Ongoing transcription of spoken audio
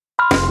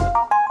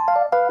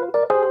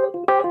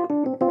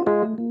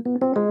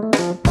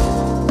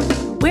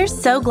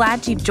so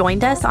glad you've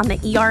joined us on the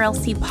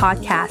ERLC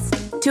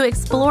podcast to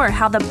explore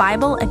how the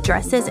Bible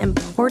addresses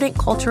important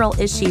cultural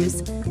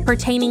issues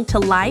pertaining to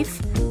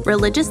life,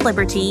 religious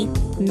liberty,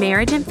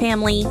 marriage and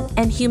family,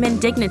 and human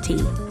dignity,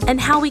 and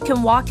how we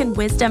can walk in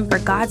wisdom for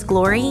God's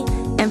glory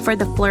and for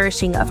the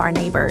flourishing of our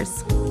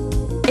neighbors.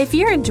 If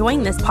you're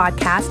enjoying this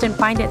podcast and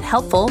find it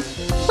helpful,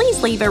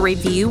 please leave a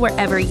review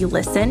wherever you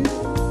listen.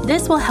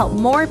 This will help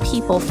more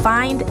people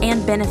find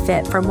and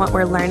benefit from what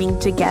we're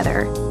learning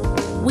together.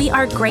 We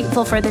are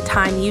grateful for the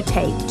time you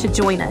take to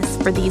join us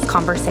for these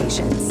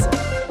conversations.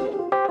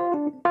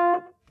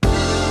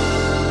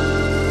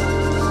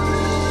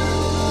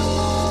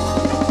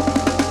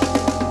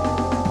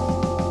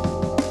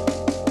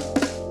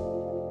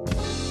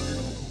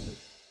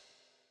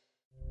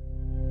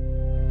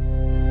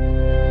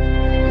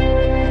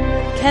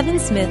 Kevin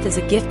Smith is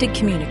a gifted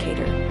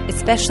communicator,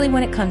 especially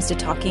when it comes to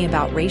talking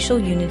about racial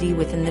unity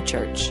within the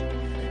church.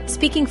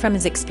 Speaking from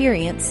his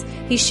experience,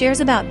 he shares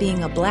about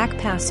being a black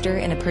pastor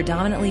in a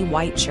predominantly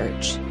white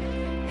church.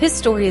 His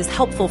story is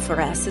helpful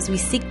for us as we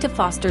seek to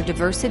foster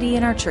diversity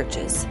in our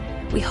churches.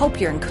 We hope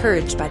you're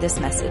encouraged by this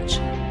message.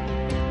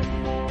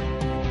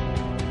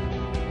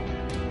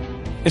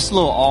 It's a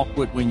little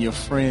awkward when your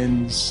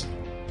friends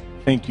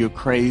think you're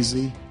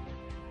crazy.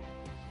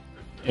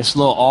 It's a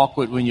little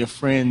awkward when your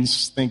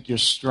friends think you're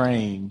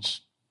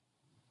strange.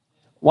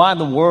 Why in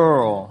the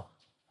world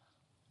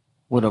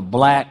would a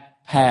black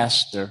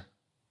pastor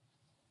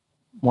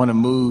want to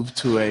move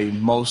to a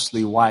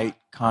mostly white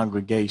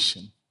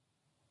congregation?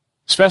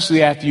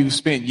 Especially after you've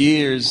spent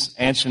years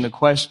answering the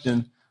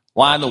question,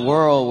 why in the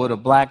world would a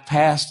black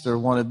pastor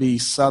want to be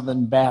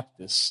Southern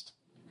Baptist?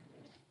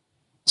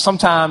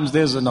 Sometimes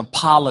there's an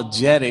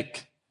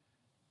apologetic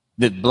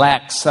that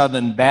black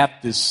Southern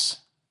Baptists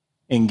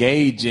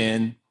engage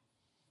in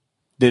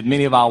that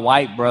many of our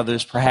white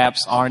brothers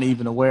perhaps aren't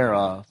even aware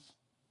of.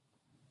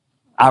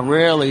 I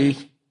rarely,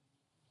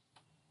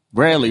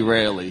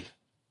 matter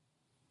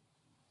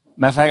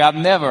of fact, I've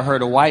never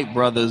heard a white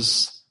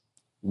brother's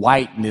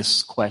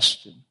whiteness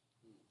question.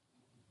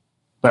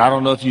 But I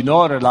don't know if you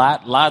know it or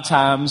not. A lot of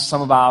times,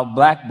 some of our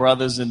black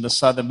brothers in the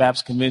Southern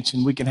Baptist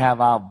Convention, we can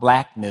have our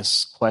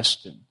blackness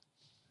question.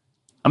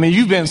 I mean,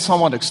 you've been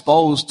somewhat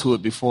exposed to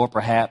it before,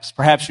 perhaps.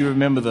 Perhaps you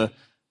remember the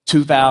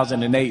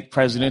 2008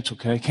 presidential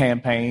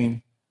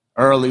campaign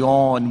early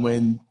on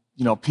when,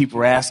 people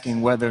were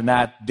asking whether or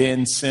not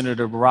then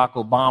Senator Barack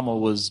Obama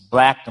was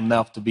black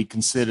enough to be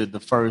considered the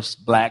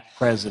first black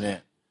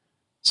president.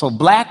 So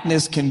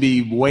blackness can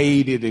be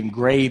weighted and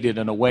graded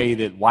in a way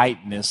that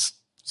whiteness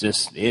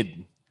just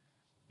isn't.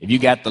 If you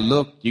got the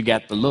look, you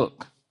got the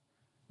look.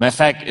 Matter of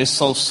fact, it's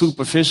so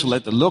superficial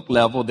at the look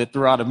level that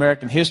throughout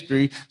American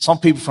history, some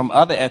people from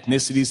other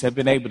ethnicities have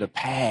been able to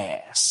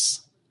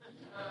pass.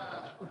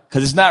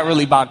 Because it's not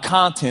really about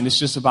content, it's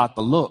just about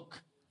the look.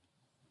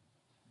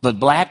 But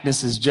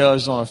blackness is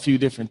judged on a few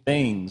different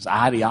things: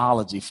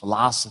 ideology,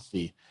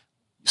 philosophy,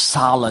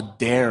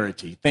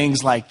 solidarity,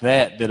 things like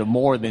that are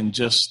more than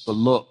just the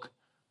look.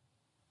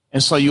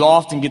 And so you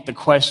often get the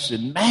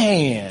question,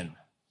 man,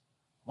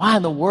 why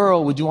in the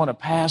world would you want to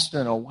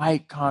pastor in a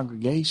white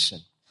congregation?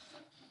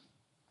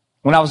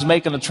 When I was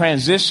making a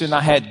transition, I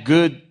had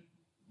good,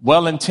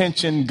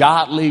 well-intentioned,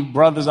 godly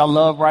brothers I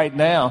love right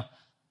now.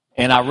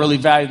 And I really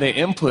value their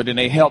input, and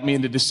they help me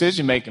in the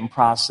decision-making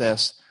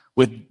process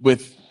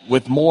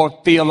with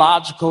more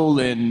theological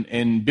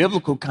and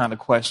biblical kind of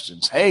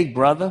questions. Hey,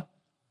 brother,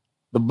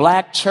 the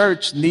black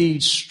church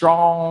needs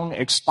strong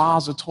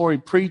expository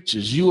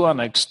preachers. You are an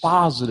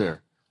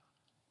expositor.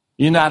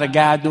 You're not a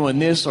guy doing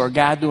this or a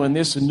guy doing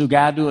this, a new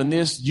guy doing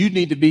this. You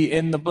need to be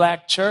in the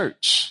black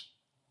church.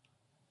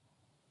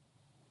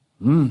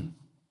 That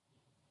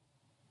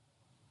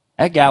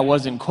guy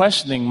wasn't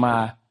questioning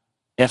my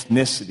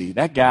ethnicity.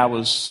 That guy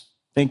was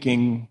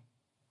thinking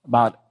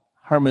about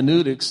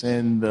hermeneutics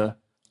in the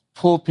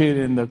pulpit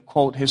in the,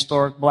 quote,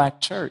 historic black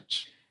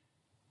church.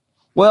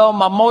 Well,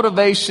 my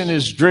motivation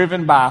is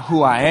driven by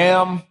who I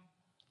am.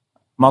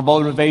 My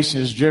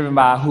motivation is driven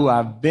by who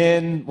I've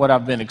been, what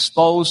I've been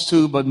exposed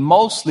to, but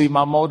mostly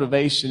my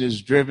motivation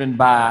is driven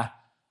by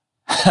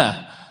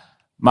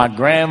my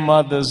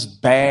grandmother's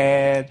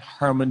bad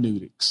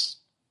hermeneutics.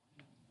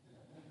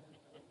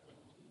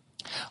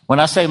 When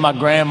I say my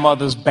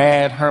grandmother's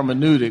bad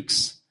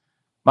hermeneutics,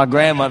 my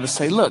grandmother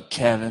say, look,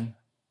 Kevin,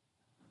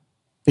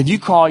 if you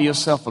call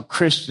yourself a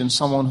Christian,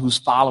 someone who's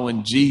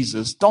following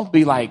Jesus, don't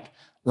be like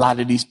a lot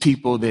of these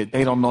people that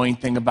they don't know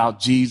anything about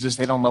Jesus.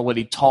 They don't know what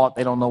he taught.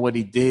 They don't know what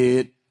he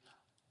did.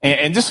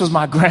 And this was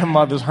my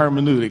grandmother's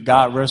hermeneutic,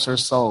 God rest her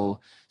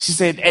soul. She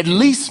said, at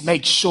least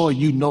make sure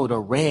you know the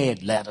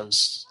red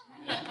letters.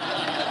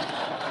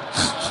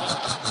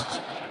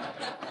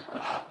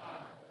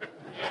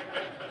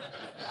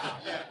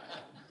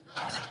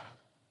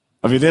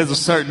 I mean, there's a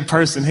certain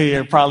person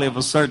here, probably of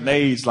a certain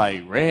age,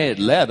 like, red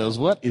letters,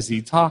 what is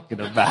he talking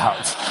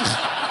about?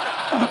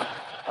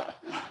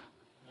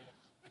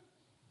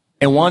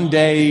 And one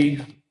day,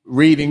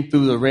 reading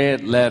through the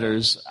red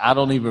letters, I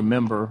don't even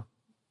remember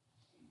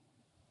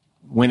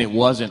when it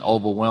wasn't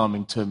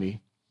overwhelming to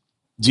me.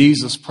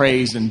 Jesus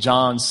prays in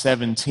John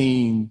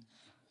 17,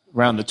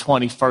 around the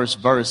 21st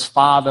verse,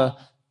 Father,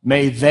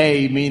 may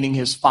they, meaning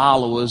his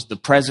followers, the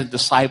present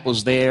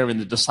disciples there and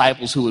the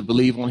disciples who would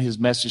believe on his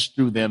message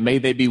through them, may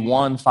they be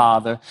one,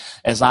 Father,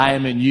 as I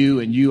am in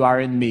you and you are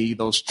in me,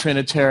 those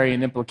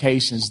Trinitarian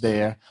implications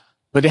there.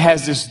 But it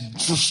has this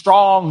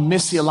strong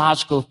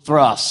missiological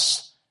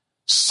thrust,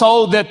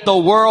 so that the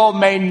world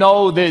may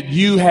know that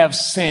you have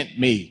sent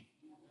me.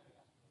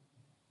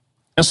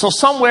 And so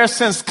somewhere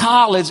since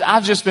college,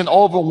 I've just been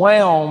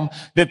overwhelmed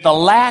that the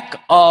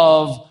lack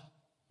of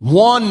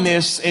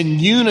oneness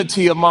and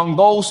unity among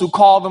those who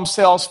call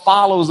themselves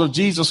followers of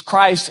Jesus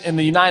Christ in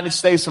the United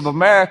States of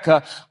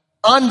America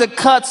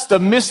undercuts the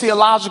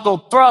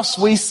missiological thrust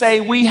we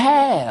say we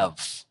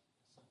have.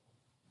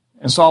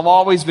 And so I've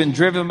always been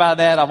driven by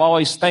that. I've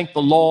always thanked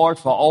the Lord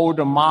for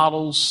older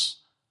models,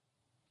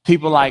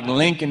 people like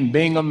Lincoln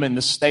Bingham in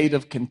the state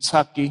of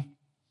Kentucky,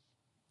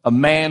 a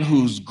man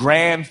whose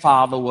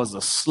grandfather was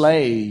a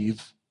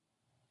slave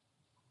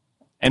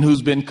and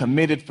who's been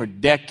committed for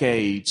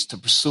decades to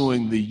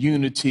pursuing the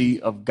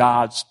unity of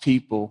God's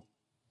people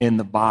in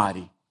the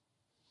body.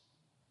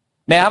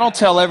 Now, I don't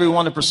tell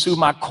everyone to pursue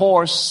my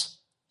course.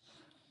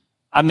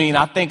 I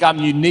think I'm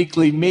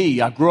uniquely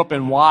me. I grew up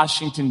in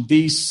Washington,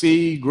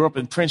 D.C., grew up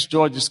in Prince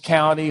George's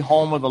County,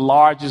 home of the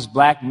largest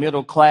black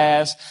middle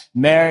class.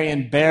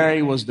 Marion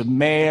Barry was the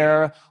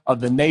mayor of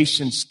the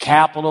nation's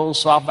capital.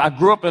 So I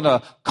grew up in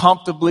a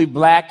comfortably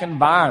black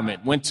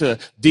environment, went to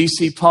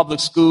D.C. public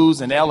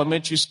schools and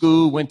elementary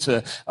school, went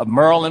to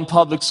Maryland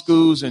public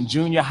schools and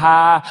junior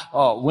high,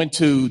 went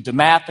to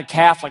DeMatha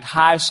Catholic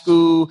High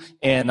School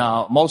and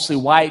mostly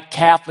white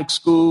Catholic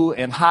school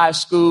and high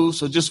school.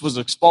 So just was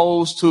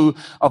exposed to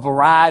a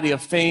variety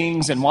of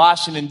things. In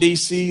Washington,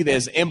 D.C.,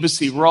 there's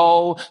Embassy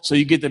Row, so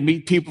you get to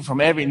meet people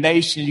from every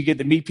nation. You get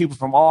to meet people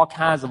from all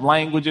kinds of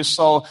languages.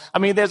 So,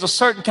 there's a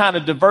certain kind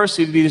of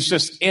diversity that's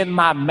just in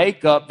my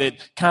makeup that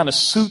kind of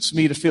suits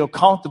me to feel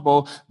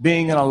comfortable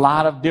being in a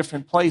lot of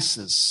different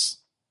places.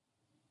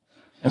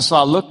 And so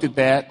I looked at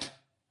that,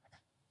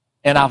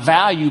 and I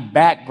value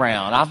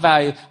background.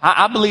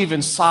 I believe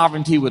in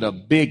sovereignty with a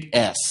big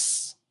S.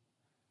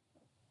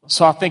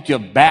 So I think your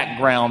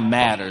background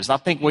matters. I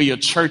think where your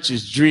church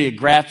is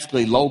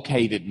geographically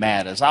located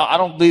matters. I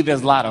don't believe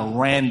there's a lot of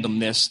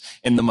randomness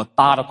in the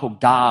methodical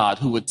God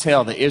who would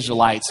tell the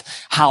Israelites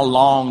how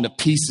long the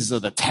pieces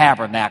of the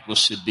tabernacle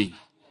should be.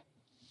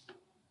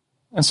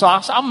 And so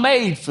I'm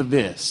made for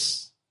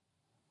this.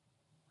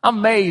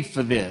 I'm made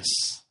for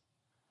this.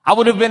 I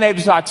would have been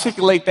able to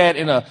articulate that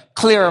in a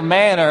clearer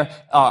manner,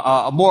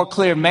 a more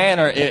clear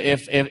manner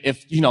if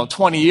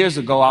 20 years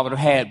ago, I would have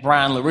had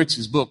Brian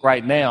LaRich's book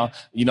right now,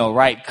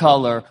 Right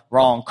Color,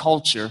 Wrong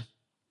Culture.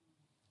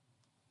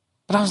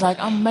 But I was like,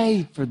 I'm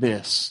made for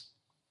this.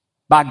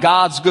 By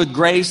God's good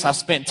grace, I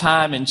spent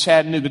time in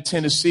Chattanooga,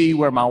 Tennessee,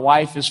 where my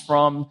wife is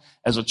from,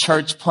 as a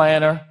church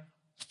planner,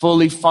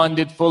 fully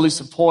funded, fully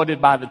supported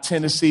by the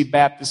Tennessee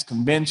Baptist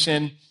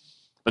Convention.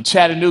 But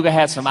Chattanooga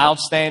had some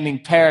outstanding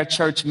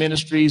parachurch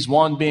ministries,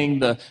 one being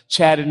the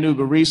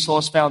Chattanooga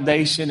Resource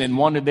Foundation, and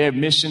one of their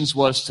missions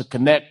was to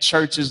connect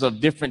churches of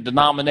different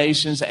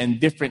denominations and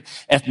different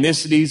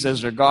ethnicities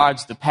as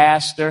regards the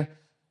pastor.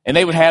 And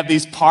they would have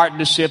these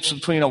partnerships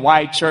between a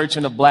white church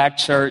and a black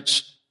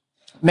church.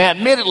 Now,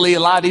 admittedly, a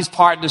lot of these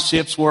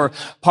partnerships were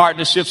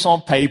partnerships on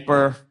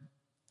paper.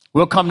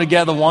 We'll come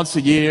together once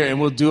a year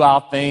and we'll do our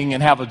thing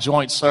and have a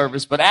joint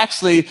service. But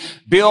actually,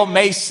 Bill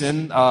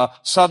Mason,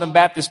 Southern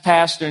Baptist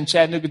pastor in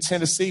Chattanooga,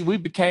 Tennessee, we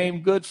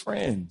became good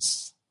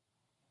friends.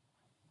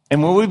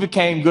 And when we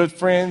became good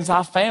friends,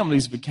 our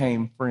families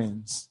became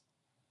friends.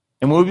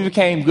 And when we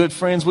became good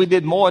friends, we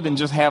did more than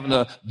just having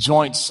a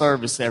joint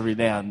service every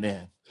now and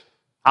then.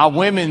 Our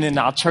women in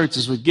our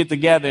churches would get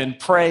together and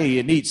pray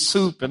and eat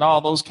soup and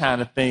all those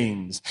kind of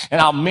things. And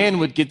our men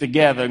would get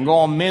together and go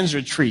on men's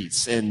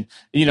retreats. And,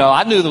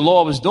 I knew the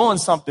Lord was doing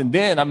something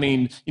then.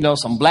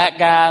 Some black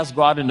guys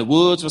go out in the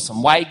woods with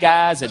some white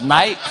guys at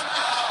night.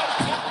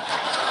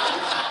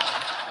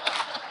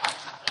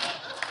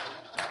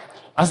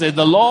 I said,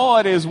 the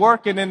Lord is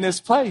working in this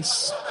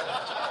place.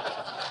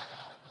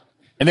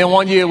 And then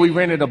one year we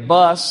rented a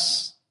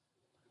bus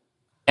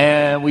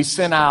and we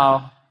sent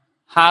our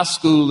high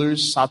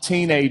schoolers, our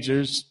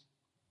teenagers,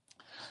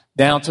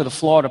 down to the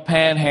Florida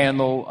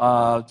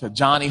Panhandle to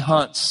Johnny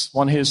Hunt's,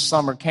 one of his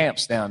summer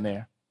camps down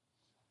there.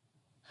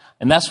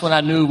 And that's when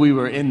I knew we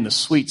were in the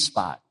sweet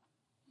spot.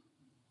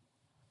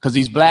 Because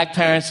these black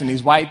parents and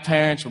these white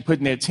parents were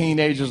putting their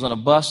teenagers on a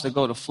bus to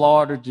go to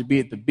Florida to be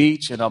at the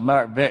beach in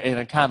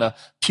a kind of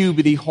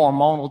puberty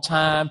hormonal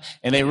time.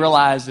 And they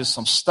realized that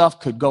some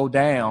stuff could go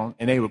down,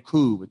 and they were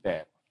cool with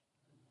that.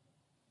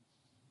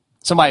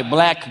 Somebody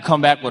black could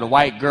come back with a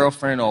white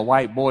girlfriend or a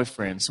white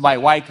boyfriend.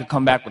 Somebody white could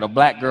come back with a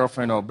black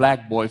girlfriend or a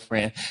black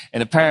boyfriend.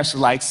 And the parents were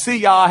like, see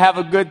y'all, have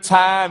a good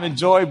time.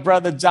 Enjoy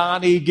Brother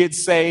Johnny, get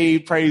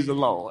saved. Praise the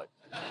Lord.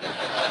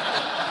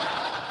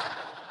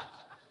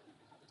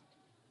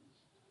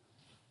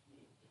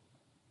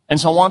 And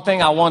so one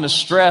thing I want to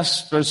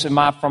stress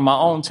from my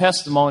own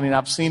testimony, and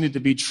I've seen it to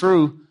be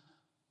true,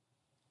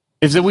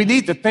 is that we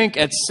need to think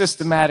at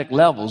systematic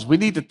levels. We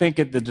need to think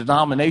at the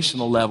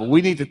denominational level.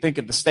 We need to think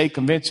at the state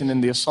convention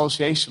and the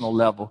associational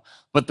level.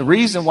 But the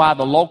reason why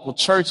the local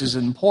church is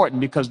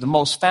important, because the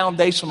most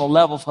foundational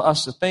level for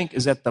us to think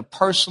is at the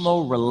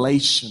personal,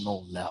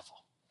 relational level.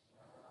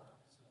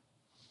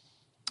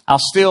 I'll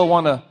steal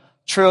one of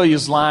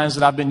Trillia's lines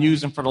that I've been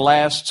using for the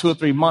last 2 or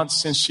 3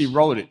 months since she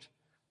wrote it.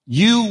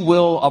 You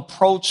will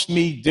approach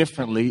me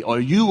differently, or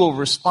you will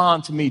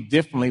respond to me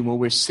differently when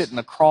we're sitting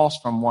across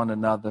from one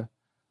another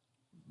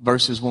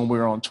versus when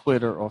we're on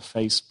Twitter or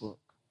Facebook.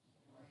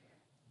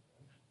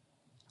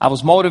 I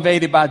was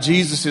motivated by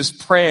Jesus'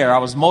 prayer. I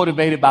was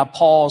motivated by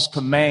Paul's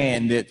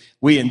command that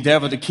we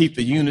endeavor to keep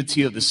the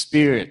unity of the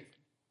Spirit.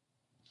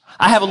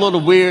 I have a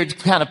little weird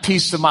kind of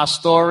piece to my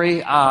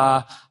story.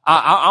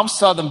 I'm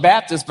Southern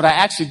Baptist, but I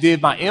actually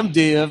did my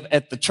MDiv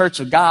at the Church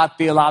of God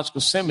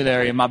Theological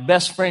Seminary. And my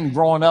best friend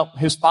growing up,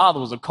 his father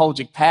was a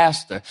Kojic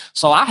pastor.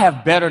 So I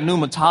have better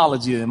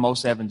pneumatology than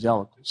most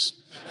evangelicals.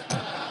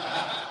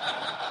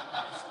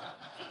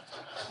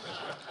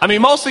 I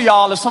mean, most of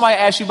y'all, if somebody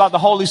asks you about the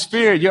Holy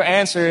Spirit, your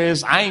answer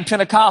is, I ain't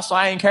Pentecostal,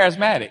 I ain't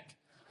charismatic.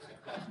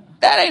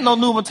 That ain't no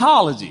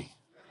pneumatology.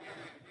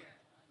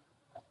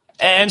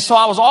 And so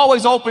I was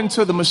always open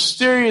to the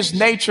mysterious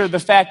nature of the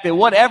fact that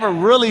whatever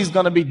really is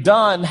going to be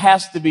done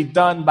has to be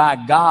done by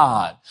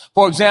God.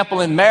 For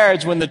example, in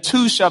marriage, when the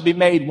two shall be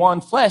made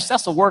one flesh,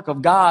 that's a work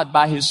of God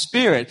by his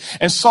Spirit.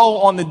 And so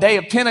on the day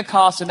of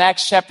Pentecost in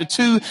Acts chapter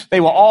 2,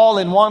 they were all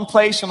in one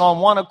place and on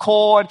one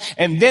accord.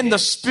 And then the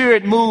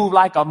Spirit moved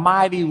like a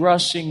mighty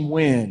rushing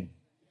wind.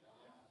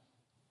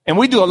 And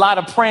we do a lot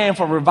of praying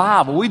for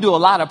revival. We do a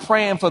lot of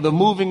praying for the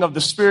moving of the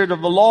Spirit of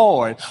the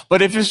Lord.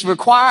 But if it's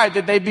required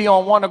that they be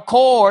on one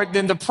accord,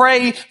 then to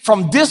pray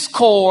from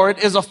discord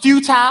is a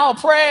futile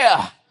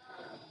prayer.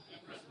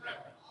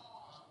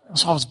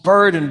 So I was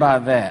burdened by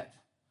that.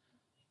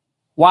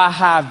 Why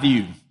high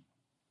view?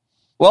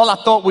 Well, I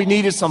thought we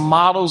needed some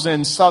models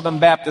in Southern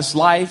Baptist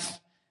life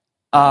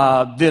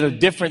that are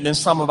different than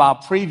some of our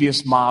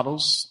previous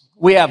models.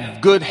 We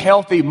have good,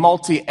 healthy,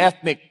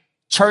 multi-ethnic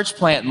church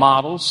plant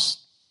models.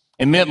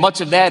 And much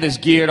of that is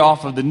geared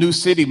off of the New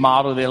City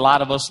model that a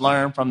lot of us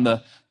learned from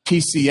the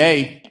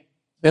PCA.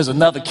 There's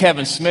another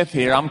Kevin Smith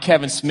here. I'm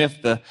Kevin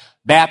Smith, the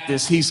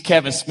Baptist. He's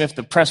Kevin Smith,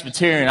 the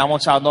Presbyterian. I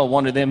want y'all to know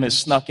one of them has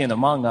snuck in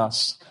among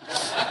us.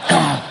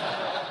 I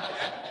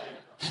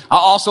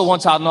also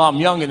want y'all to know I'm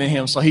younger than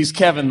him, so he's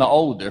Kevin the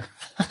older.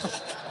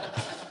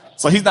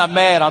 So he's not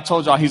mad I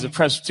told y'all he's a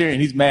Presbyterian.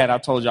 He's mad I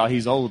told y'all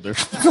he's older.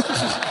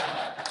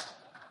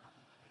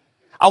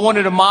 I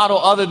wanted a model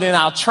other than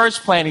our church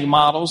planting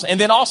models. And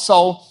then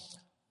also,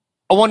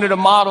 I wanted a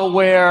model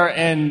where,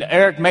 and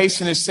Eric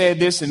Mason has said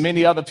this and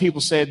many other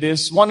people said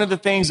this, one of the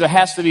things that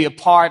has to be a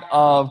part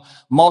of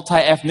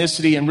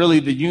multi-ethnicity and really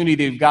the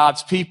unity of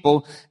God's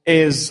people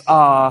is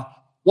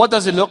what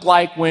does it look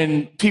like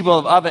when people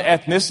of other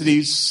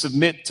ethnicities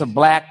submit to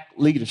black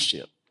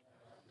leadership?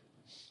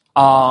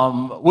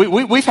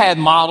 We've had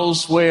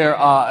models where,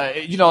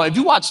 if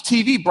you watch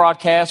TV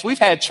broadcasts, we've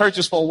had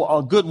churches for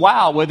a good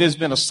while where there's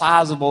been a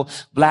sizable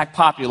black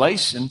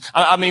population.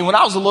 I mean, when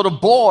I was a little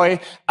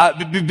boy,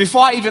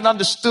 before I even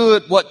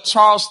understood what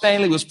Charles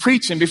Stanley was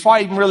preaching, before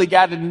I even really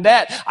got into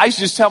that, I used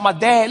to just tell my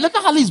dad, look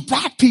at all these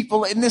black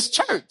people in this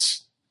church.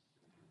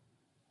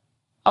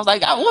 I was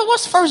like,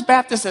 what's First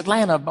Baptist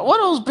Atlanta? What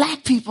are those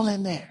black people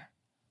in there?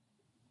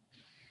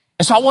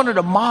 And so I wanted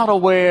a model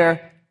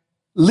where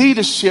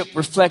leadership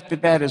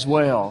reflected that as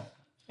well.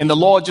 And the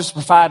Lord just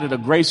provided a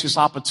gracious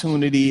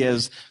opportunity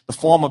as the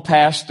former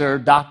pastor,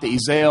 Dr.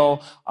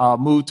 Ezell,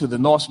 moved to the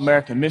North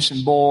American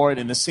Mission Board,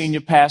 and the senior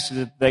pastor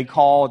that they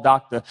called,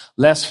 Dr.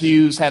 Les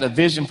Hughes, had a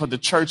vision for the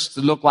church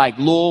to look like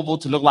Louisville,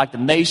 to look like the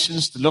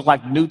nations, to look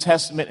like the New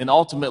Testament, and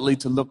ultimately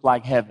to look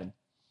like heaven.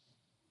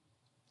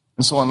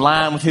 And so in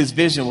line with his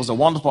vision was a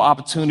wonderful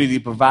opportunity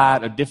to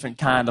provide a different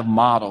kind of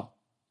model.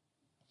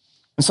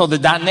 And so the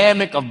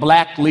dynamic of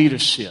black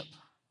leadership,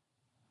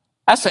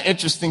 that's an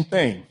interesting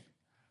thing.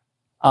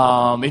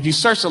 If you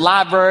search the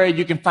library,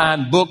 you can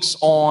find books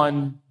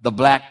on the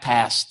black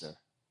pastor,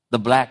 the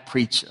black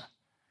preacher.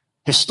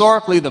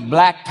 Historically, the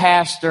black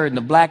pastor and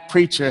the black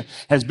preacher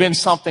has been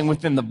something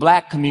within the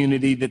black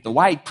community that the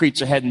white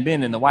preacher hadn't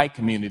been in the white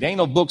community. There ain't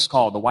no books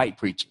called The White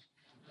Preacher.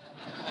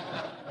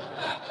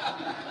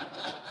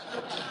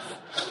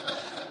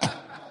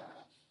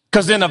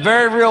 Because in a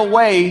very real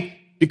way,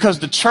 because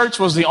the church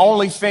was the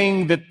only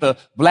thing that the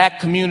black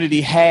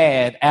community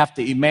had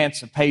after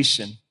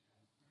emancipation.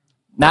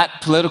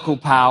 Not political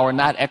power,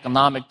 not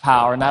economic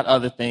power, not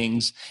other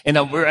things. In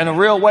a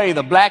real way,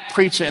 the black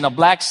preacher in a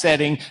black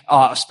setting,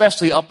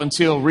 especially up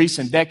until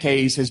recent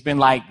decades, has been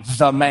like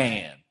the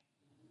man.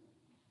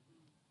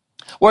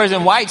 Whereas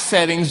in white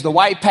settings, the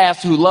white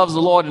pastor who loves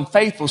the Lord and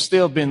faithful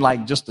still been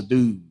like just a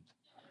dude.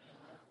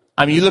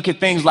 I mean, you look at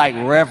things like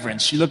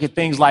reverence, you look at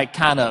things like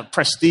kind of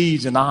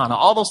prestige and honor.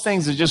 All those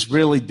things are just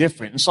really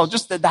different. And so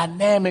just the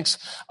dynamics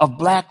of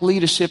black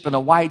leadership in a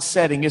white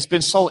setting, it's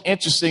been so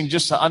interesting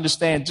just to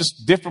understand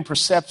just different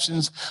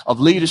perceptions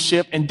of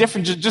leadership and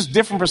just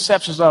different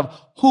perceptions of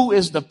who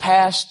is the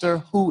pastor,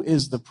 who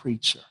is the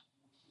preacher.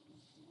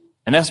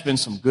 And that's been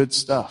some good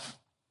stuff.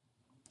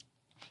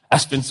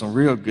 That's been some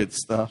real good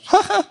stuff.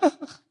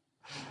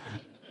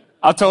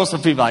 I told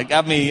some people, like,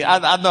 I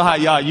know how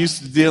y'all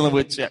used to dealing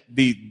with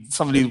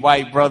some of these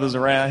white brothers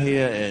around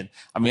here. And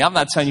I mean, I'm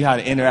not telling you how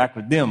to interact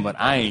with them, but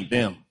I ain't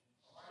them.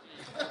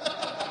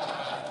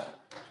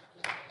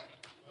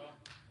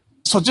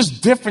 So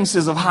just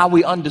differences of how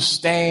we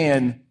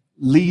understand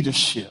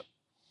leadership.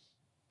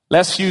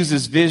 Les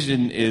Hughes'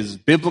 vision is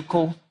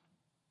biblical.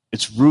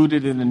 It's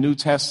rooted in the New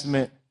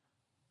Testament.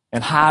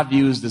 And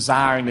Highview is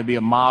desiring to be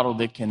a model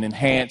that can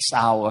enhance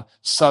our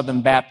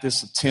Southern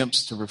Baptist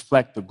attempts to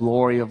reflect the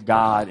glory of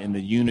God and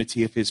the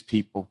unity of his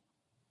people.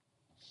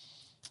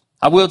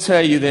 I will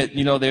tell you that,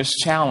 there's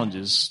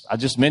challenges. I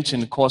just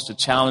mentioned, of course, the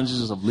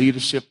challenges of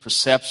leadership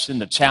perception,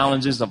 the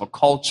challenges of a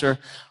culture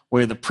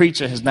where the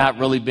preacher has not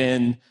really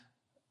been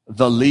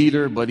the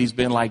leader, but he's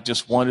been like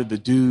just one of the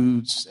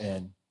dudes,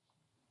 and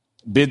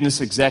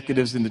business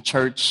executives in the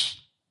church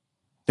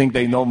think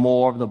they know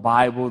more of the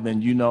Bible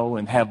than you know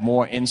and have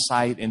more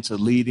insight into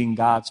leading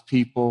God's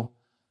people.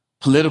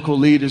 Political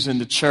leaders in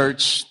the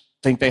church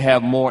think they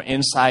have more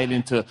insight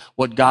into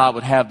what God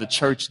would have the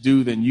church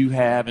do than you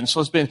have. And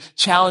so it's been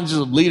challenges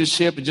of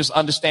leadership and just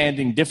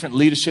understanding different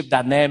leadership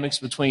dynamics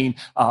between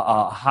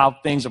how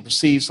things are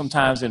perceived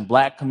sometimes in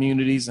black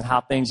communities and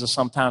how things are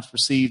sometimes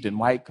perceived in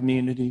white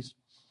communities.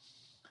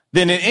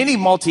 Then in any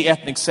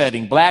multi-ethnic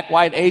setting, black,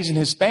 white, Asian,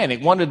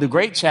 Hispanic, one of the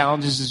great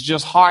challenges is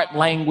just heart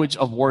language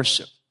of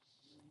worship.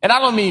 And I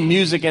don't mean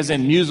music as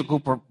in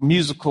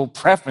musical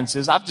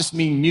preferences. I just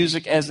mean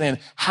music as in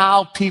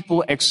how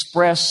people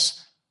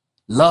express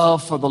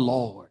love for the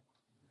Lord,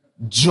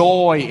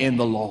 joy in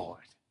the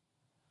Lord,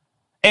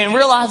 and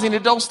realizing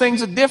that those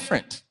things are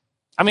different.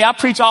 I mean, I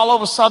preach all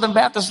over Southern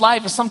Baptist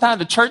life, and sometimes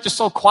the church is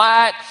so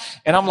quiet,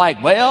 and I'm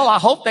like, well, I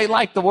hope they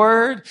like the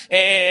word.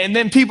 And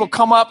then people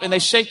come up and they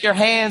shake your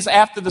hands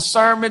after the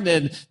sermon,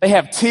 and they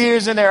have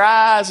tears in their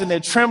eyes, and they're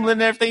trembling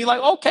and everything. You're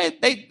like, okay,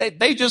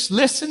 they just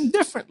listen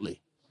differently.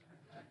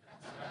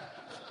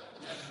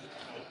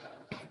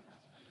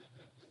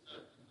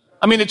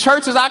 I mean, the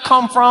churches I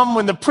come from,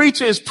 when the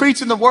preacher is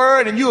preaching the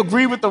word and you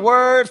agree with the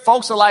word,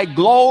 folks are like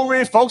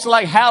glory, folks are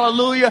like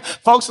hallelujah,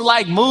 folks are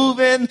like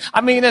moving. I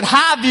mean, at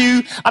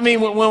Highview,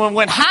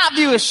 when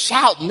Highview is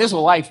shouting, this is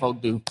what white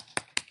folk do.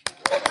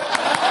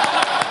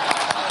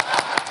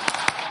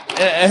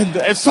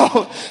 and so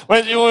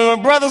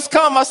when brothers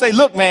come, I say,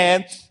 look,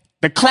 man,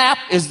 the clap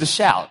is the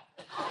shout.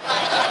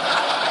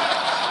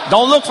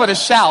 Don't look for the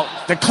shout.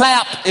 The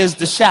clap is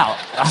the shout.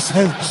 I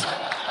said,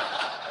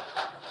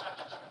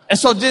 and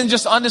so then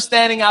just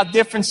understanding our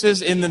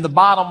differences, and then the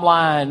bottom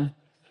line,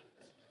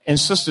 and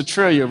Sister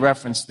Trillia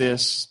referenced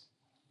this,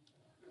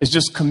 is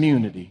just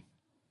community.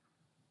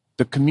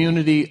 The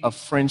community of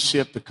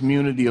friendship, the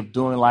community of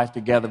doing life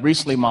together.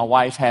 Recently, my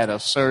wife had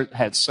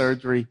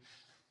surgery,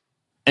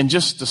 and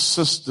just the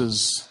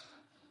sisters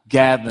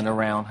gathering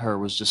around her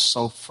was just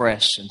so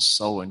fresh and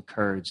so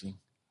encouraging.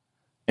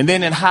 And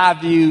then in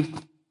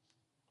Highview,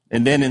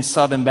 and then in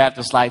Southern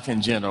Baptist life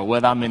in general,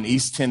 whether I'm in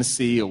East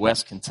Tennessee or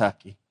West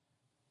Kentucky,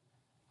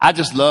 I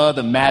just love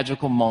the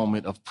magical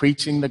moment of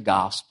preaching the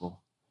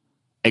gospel,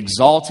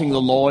 exalting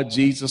the Lord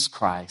Jesus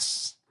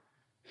Christ,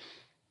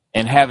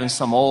 and having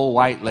some old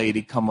white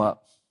lady come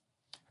up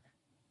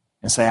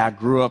and say, I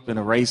grew up in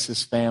a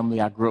racist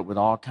family. I grew up with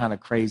all kind of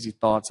crazy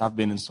thoughts. I've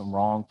been in some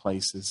wrong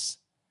places.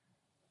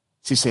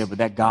 She said, but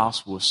that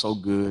gospel is so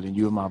good, and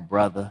you're my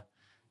brother.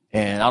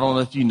 And I don't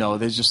know if you know,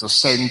 there's just a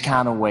certain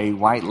kind of way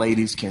white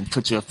ladies can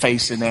put your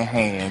face in their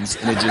hands,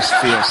 and it just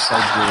feels so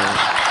good.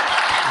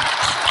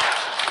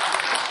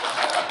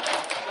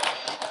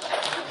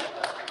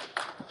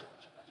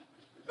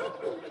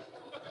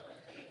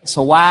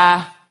 So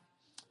why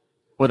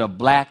would a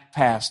black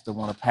pastor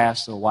want to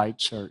pastor a white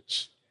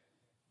church?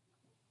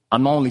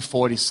 I'm only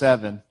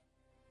 47,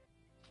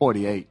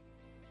 48.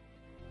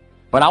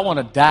 But I want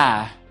to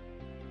die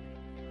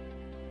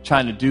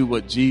trying to do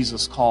what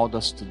Jesus called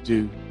us to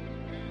do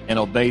and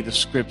obey the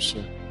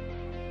scripture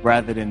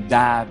rather than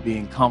die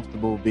being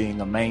comfortable, being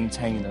a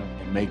maintainer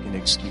and making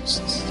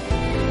excuses.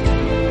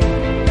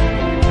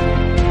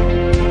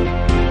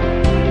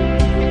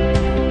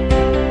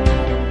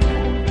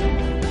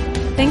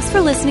 Thanks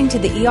for listening to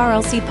the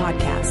ERLC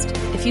podcast.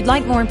 If you'd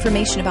like more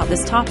information about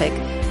this topic,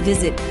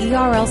 visit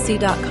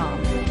ERLC.com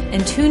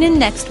and tune in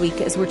next week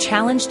as we're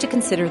challenged to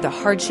consider the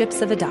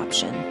hardships of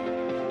adoption.